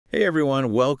Hey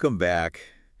everyone, welcome back.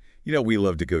 We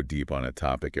love to go deep on a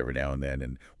topic every now and then,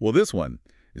 and well, this one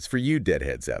is for you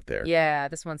deadheads out there. Yeah,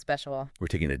 this one's special. We're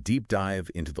taking a deep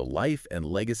dive into the life and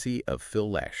legacy of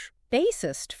Phil Lesh.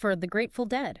 Bassist for the Grateful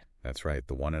Dead. That's right,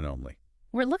 the one and only.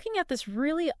 We're looking at this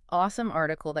really awesome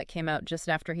article that came out just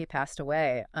after he passed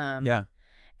away. Yeah.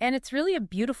 And it's really a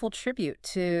beautiful tribute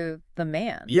to the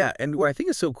man. Yeah, and what I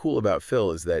think is so cool about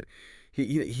Phil is that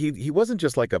he wasn't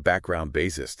just like a background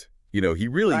bassist. He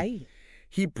really Right.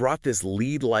 he brought this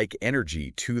lead-like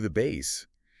energy to the bass,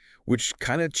 which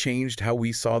kind of changed how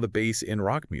we saw the bass in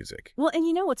rock music. Well, and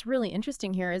what's really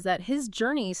interesting here is that his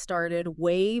journey started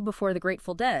way before the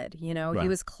Grateful Dead. He Right.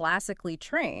 was classically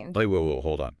trained. Wait, whoa,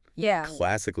 hold on. Yeah.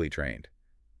 Classically trained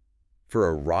for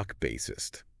a rock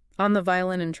bassist. On the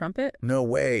violin and trumpet? No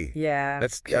way. Yeah.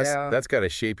 That's got to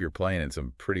shape your playing in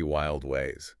some pretty wild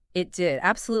ways. It did,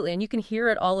 absolutely. And you can hear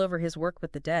it all over his work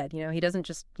with the Dead. He doesn't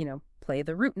just, play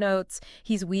the root notes.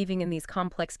 He's weaving in these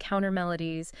complex counter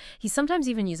melodies. He's sometimes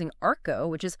even using arco,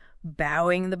 which is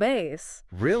bowing the bass.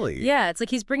 Really? Yeah, it's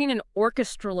like he's bringing an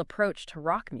orchestral approach to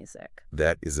rock music.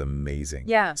 That is amazing.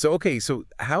 Yeah. So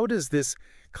how does this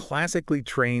classically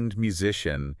trained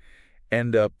musician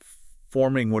end up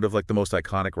forming one of the most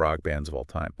iconic rock bands of all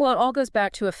time? Well, it all goes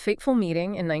back to a fateful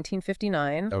meeting in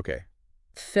 1959. Okay.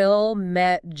 Phil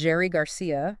met Jerry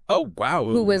Garcia. Oh, wow.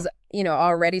 Who was,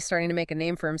 already starting to make a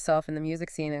name for himself in the music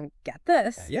scene. And get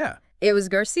this. Yeah. It was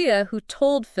Garcia who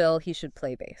told Phil he should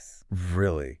play bass.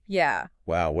 Really? Yeah.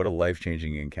 Wow, what a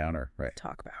life-changing encounter. Right.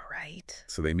 Talk about right.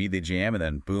 So they meet, they jam, and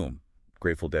then boom,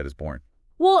 Grateful Dead is born.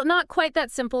 Well, not quite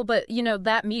that simple, but,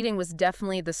 that meeting was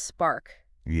definitely the spark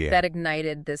that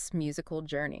ignited this musical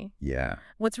journey. Yeah.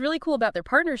 What's really cool about their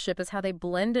partnership is how they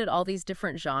blended all these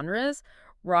different genres,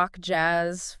 rock,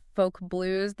 jazz, folk,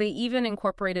 blues. They even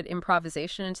incorporated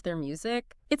improvisation into their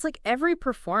music. It's like every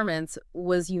performance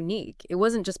was unique. It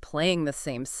wasn't just playing the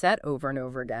same set over and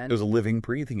over again. It was a living,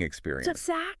 breathing experience.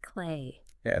 Exactly.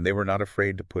 Yeah, and they were not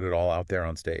afraid to put it all out there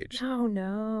on stage. Oh,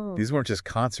 no. These weren't just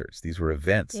concerts. These were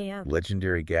events, Yeah.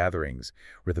 legendary gatherings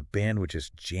where the band would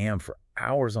just jam for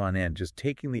hours on end, just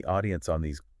taking the audience on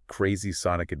these crazy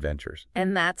sonic adventures.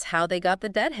 And that's how they got the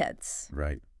Deadheads.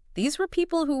 Right. These were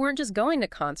people who weren't just going to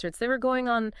concerts. They were going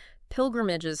on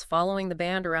pilgrimages following the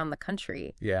band around the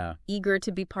country. Yeah. Eager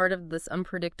to be part of this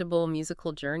unpredictable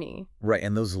musical journey. Right,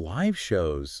 and those live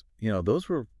shows, those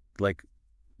were like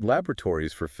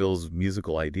laboratories for Phil's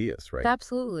musical ideas, right?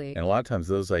 Absolutely. And a lot of times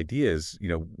those ideas,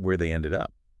 where they ended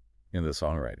up in the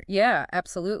songwriting. Yeah,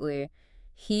 absolutely.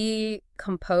 He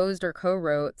composed or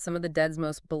co-wrote some of the Dead's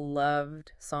most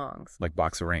beloved songs. Like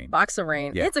Box of Rain. Box of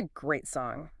Rain. Yeah. It's a great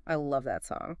song. I love that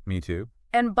song. Me too.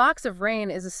 And Box of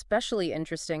Rain is especially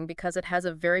interesting because it has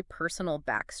a very personal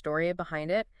backstory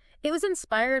behind it. It was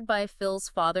inspired by Phil's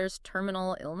father's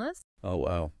terminal illness. Oh,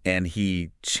 wow. And he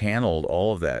channeled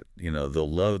all of that, the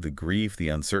love, the grief, the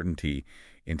uncertainty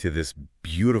into this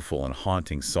beautiful and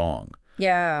haunting song.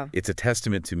 Yeah. It's a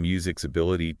testament to music's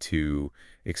ability to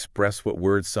express what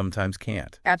words sometimes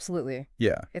can't. Absolutely.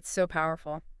 Yeah. It's so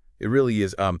powerful. It really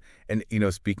is. And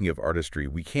speaking of artistry,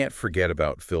 we can't forget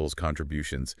about Phil's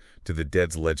contributions to the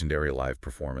Dead's legendary live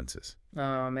performances.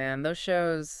 Oh, man. Those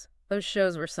shows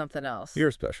were something else.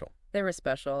 You're special. They were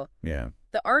special. Yeah.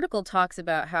 The article talks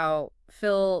about how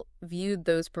Phil viewed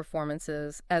those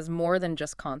performances as more than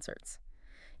just concerts.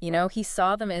 He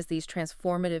saw them as these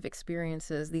transformative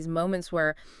experiences, these moments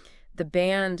where the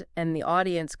band and the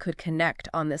audience could connect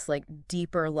on this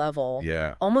deeper level.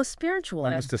 Yeah. Almost spiritual.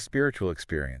 Almost a spiritual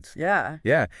experience. Yeah.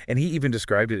 Yeah. And he even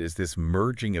described it as this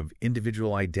merging of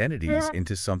individual identities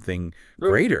into something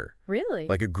greater. Really?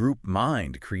 Like a group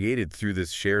mind created through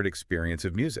this shared experience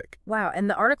of music. Wow. And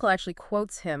the article actually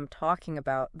quotes him talking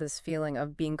about this feeling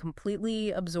of being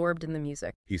completely absorbed in the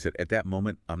music. He said, "At that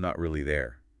moment, I'm not really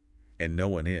there. And no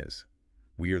one is.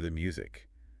 We are the music,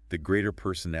 the greater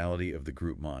personality of the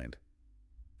group mind.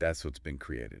 That's what's been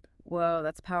created." Whoa,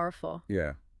 that's powerful.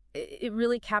 Yeah. It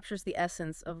really captures the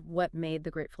essence of what made the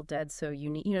Grateful Dead so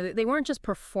unique. They weren't just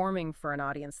performing for an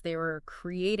audience. They were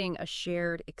creating a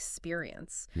shared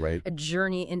experience. Right. A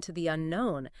journey into the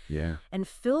unknown. Yeah. And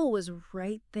Phil was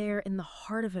right there in the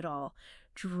heart of it all,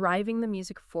 driving the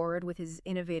music forward with his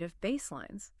innovative bass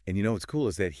lines. And what's cool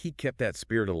is that he kept that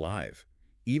spirit alive,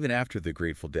 even after the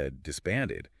Grateful Dead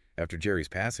disbanded, after Jerry's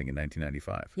passing in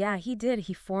 1995. Yeah, he did.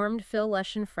 He formed Phil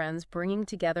Lesh and Friends, bringing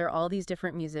together all these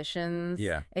different musicians,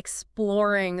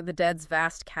 exploring the Dead's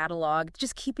vast catalog,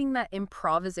 just keeping that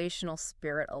improvisational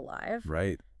spirit alive.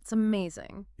 Right. It's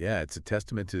amazing. Yeah, it's a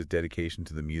testament to his dedication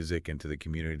to the music and to the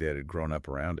community that had grown up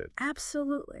around it.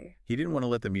 Absolutely. He didn't want to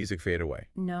let the music fade away.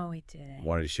 No, he didn't.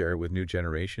 Wanted to share it with new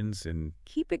generations and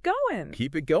Keep it going.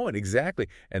 keep it going, exactly.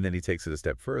 And then he takes it a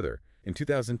step further. In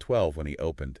 2012, when he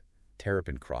opened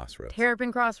Terrapin Crossroads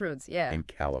Terrapin Crossroads, yeah. in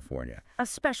California. A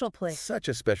special place. Such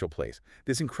a special place.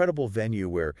 This incredible venue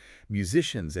where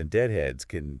musicians and Deadheads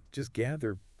can just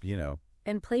gather,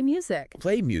 And play music.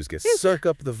 play music, soak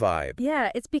up the vibe.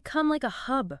 Yeah, it's become like a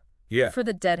hub Yeah. for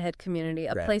the Deadhead community,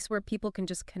 a Right. place where people can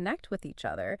just connect with each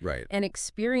other Right. and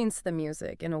experience the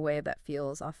music in a way that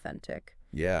feels authentic,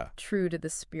 Yeah, true to the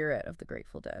spirit of the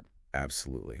Grateful Dead.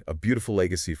 absolutely. A beautiful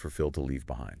legacy for Phil to leave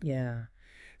behind. Yeah.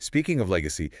 Speaking of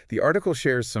legacy, the article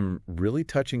shares some really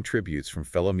touching tributes from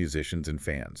fellow musicians and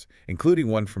fans, including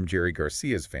one from Jerry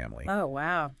Garcia's family. Oh,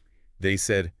 wow. They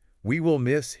said, "We will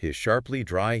miss his sharply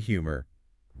dry humor,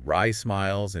 wry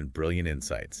smiles, and brilliant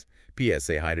insights. P.S.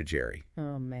 Say hi to Jerry."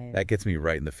 Oh, man. That gets me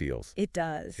right in the feels. It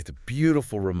does. It's a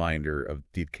beautiful reminder of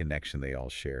the connection they all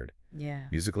shared, Yeah.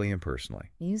 musically and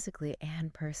personally. Musically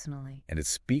and personally. And it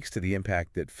speaks to the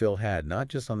impact that Phil had, not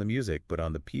just on the music, but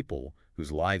on the people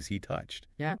whose lives he touched.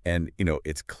 Yeah. And,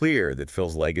 it's clear that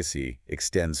Phil's legacy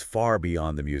extends far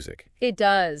beyond the music. It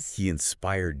does. He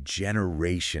inspired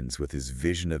generations with his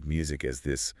vision of music as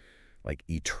this,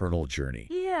 eternal journey.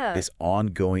 Yeah. This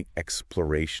ongoing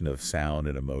exploration of sound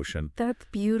and emotion. That's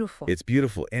beautiful. It's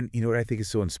beautiful. And what I think is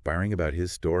so inspiring about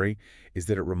his story is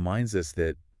that it reminds us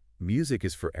that music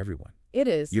is for everyone. It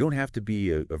is. You don't have to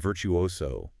be a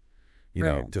virtuoso,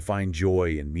 Right. to find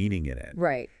joy and meaning in it.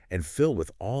 Right. And Phil,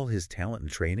 with all his talent and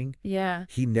training, Yeah.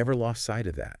 he never lost sight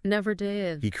of that. Never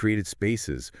did. He created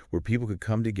spaces where people could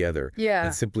come together Yeah.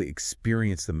 and simply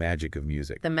experience the magic of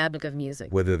music. The magic of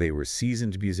music. Whether they were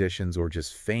seasoned musicians or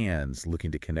just fans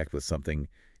looking to connect with something,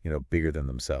 bigger than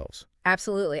themselves.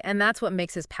 Absolutely. And that's what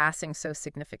makes his passing so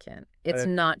significant. It's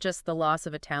not just the loss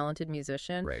of a talented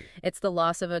musician. Right. It's the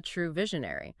loss of a true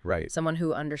visionary. Right. Someone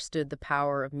who understood the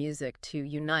power of music to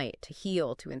unite, to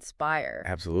heal, to inspire.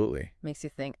 Absolutely. Makes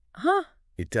you think, huh?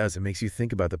 It does. It makes you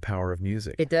think about the power of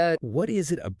music. It does. What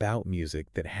is it about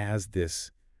music that has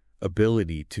this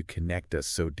ability to connect us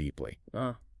so deeply?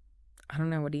 I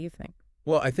don't know. What do you think?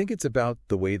 Well, I think it's about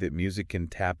the way that music can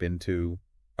tap into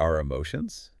our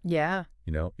emotions. Yeah.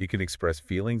 You can express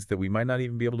feelings that we might not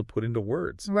even be able to put into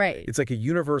words. Right. It's like a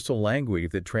universal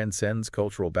language that transcends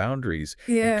cultural boundaries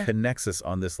and connects us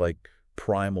on this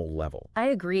primal level. I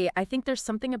agree. I think there's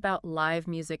something about live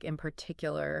music in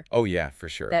particular Oh, yeah, for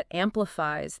sure. that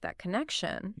amplifies that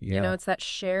connection. Yeah. It's that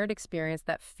shared experience,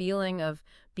 that feeling of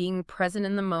being present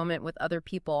in the moment with other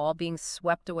people, all being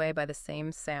swept away by the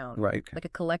same sound. Right. Like a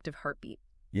collective heartbeat.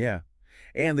 Yeah.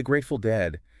 And the Grateful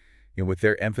Dead, with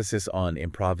their emphasis on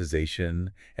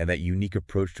improvisation and that unique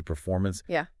approach to performance,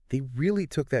 Yeah. they really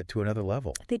took that to another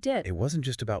level. They did. It wasn't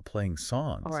just about playing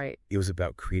songs. Right. It was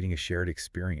about creating a shared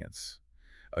experience,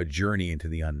 a journey into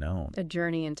the unknown. A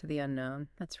journey into the unknown.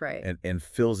 That's right. And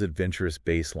Phil's adventurous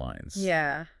bass lines.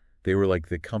 Yeah. They were like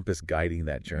the compass guiding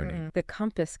that journey. The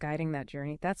compass guiding that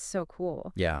journey. That's so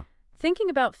cool. Yeah. Thinking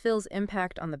about Phil's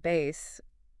impact on the bass,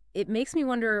 it makes me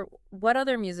wonder what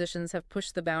other musicians have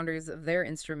pushed the boundaries of their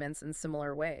instruments in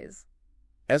similar ways.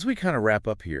 As we kind of wrap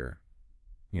up here,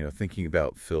 thinking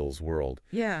about Phil's world,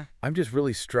 Yeah. I'm just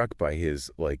really struck by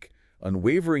his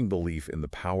unwavering belief in the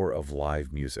power of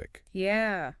live music.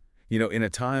 Yeah. In a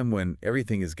time when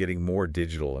everything is getting more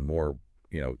digital and more,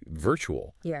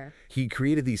 virtual, Yeah. he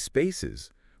created these spaces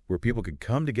where people could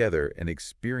come together and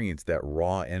experience that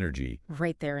raw energy,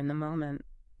 Right there in the moment.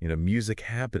 music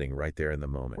happening right there in the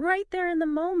moment. Right there in the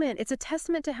moment. It's a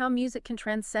testament to how music can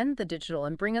transcend the digital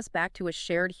and bring us back to a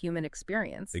shared human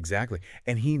experience. Exactly.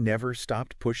 And he never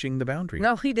stopped pushing the boundary.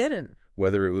 No, he didn't.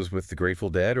 Whether it was with the Grateful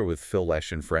Dead or with Phil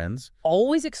Lesh and friends.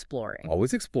 Always exploring.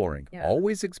 Always exploring, Yeah.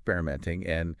 always experimenting,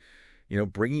 and,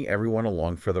 bringing everyone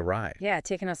along for the ride. Yeah,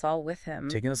 taking us all with him.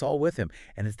 Taking us all with him.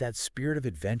 And it's that spirit of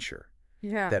adventure,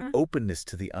 Yeah. that openness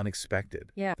to the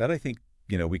unexpected, Yeah. that I think,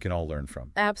 we can all learn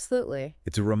from. Absolutely.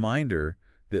 It's a reminder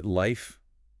that life,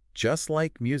 just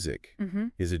like music, Mm-hmm.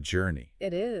 is a journey.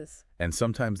 It is. And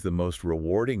sometimes the most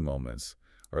rewarding moments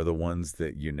are the ones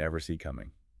that you never see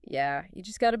coming. Yeah, you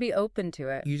just got to be open to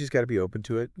it. You just got to be open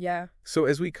to it. Yeah. So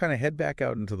as we kind of head back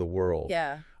out into the world,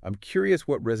 Yeah. I'm curious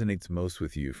what resonates most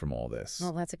with you from all this.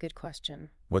 Well, that's a good question.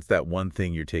 What's that one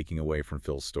thing you're taking away from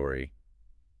Phil's story?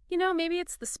 Maybe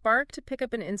it's the spark to pick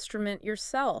up an instrument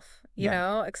yourself,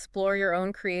 Yeah. explore your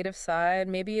own creative side.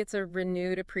 Maybe it's a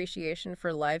renewed appreciation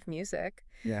for live music.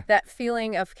 Yeah. That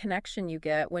feeling of connection you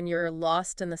get when you're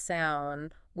lost in the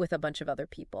sound with a bunch of other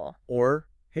people. Or,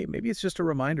 hey, maybe it's just a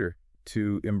reminder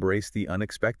to embrace the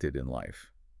unexpected in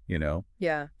life,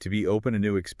 Yeah. to be open to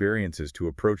new experiences, to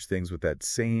approach things with that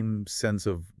same sense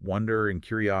of wonder and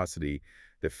curiosity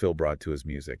that Phil brought to his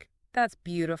music. That's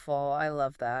beautiful. I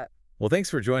love that. Well, thanks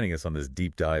for joining us on this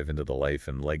deep dive into the life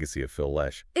and legacy of Phil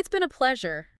Lesh. It's been a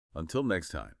pleasure. Until next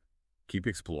time, keep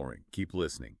exploring, keep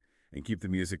listening, and keep the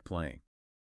music playing.